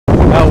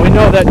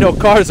know that no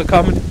cars are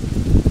coming. Yeah,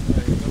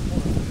 you got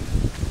one.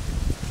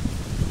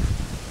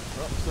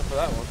 Well, except for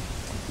that one.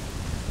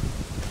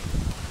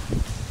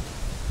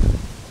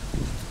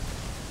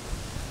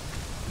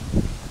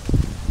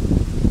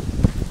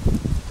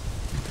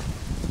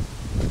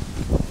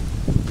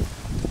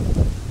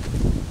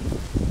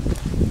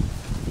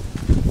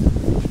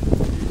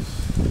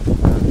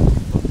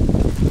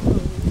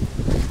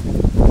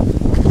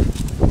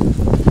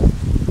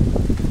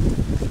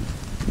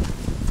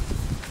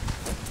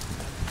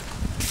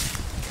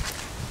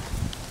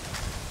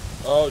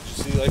 Oh, did you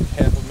see like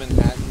half of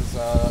Manhattan's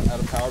out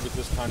of power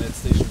because Con Ed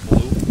station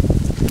blew?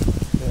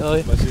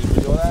 Really? Have I seen a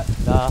video of that?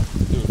 Nah.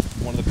 Dude,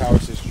 one of the power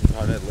stations from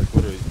Con Ed like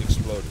literally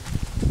exploded.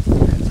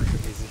 That's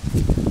crazy.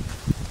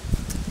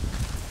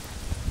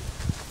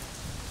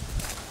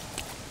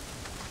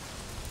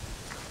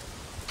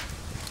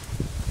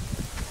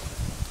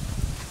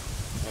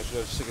 I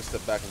should just take a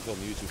step back and film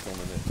YouTube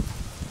filming it.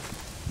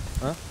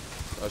 Huh?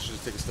 I should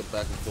just take a step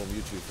back and film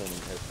YouTube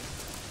filming it.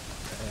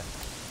 Yeah.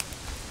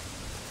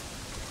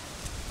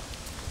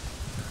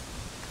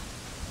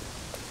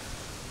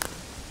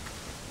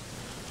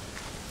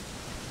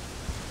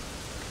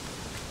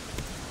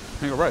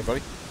 You're right,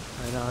 buddy.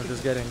 I know, I'm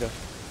just getting the...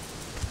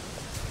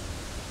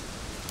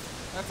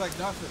 That's like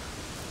nothing.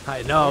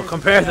 I know,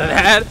 compared to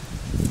that.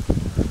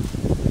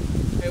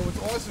 Hey, what's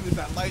awesome is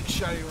that light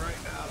shining right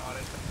out on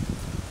it.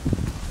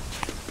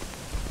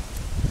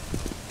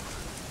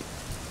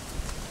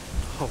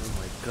 Oh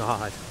my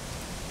god.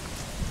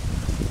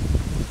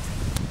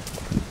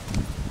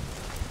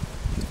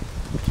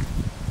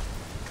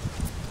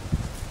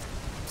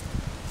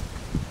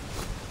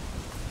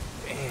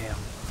 Damn.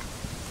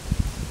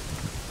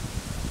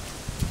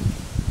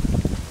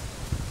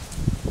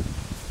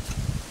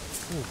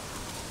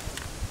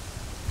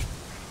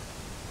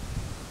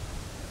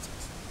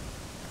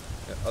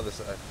 Yeah, other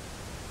side.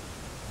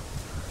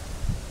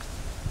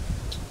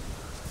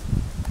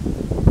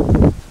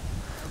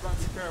 Everybody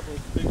be careful,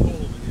 there's a big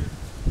hole over here.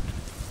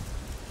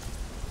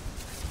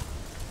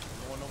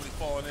 Don't want nobody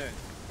falling in.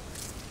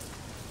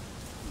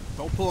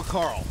 Don't pull a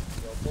Carl.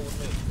 Don't pull a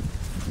me.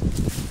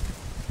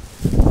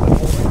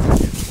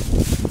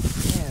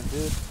 Damn,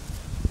 dude.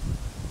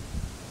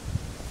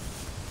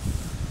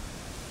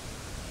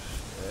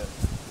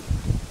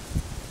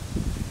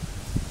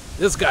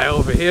 This guy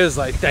over here is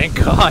like, thank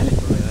God.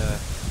 Yeah.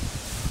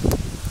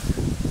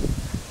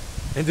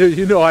 And dude,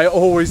 you know I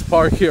always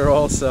park here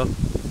also. I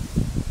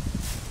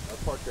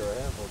parked here a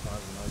handful of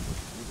times and I just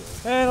do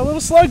that. And a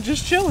little slug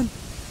just chilling.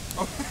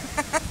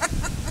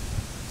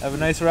 Have a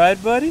nice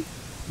ride, buddy.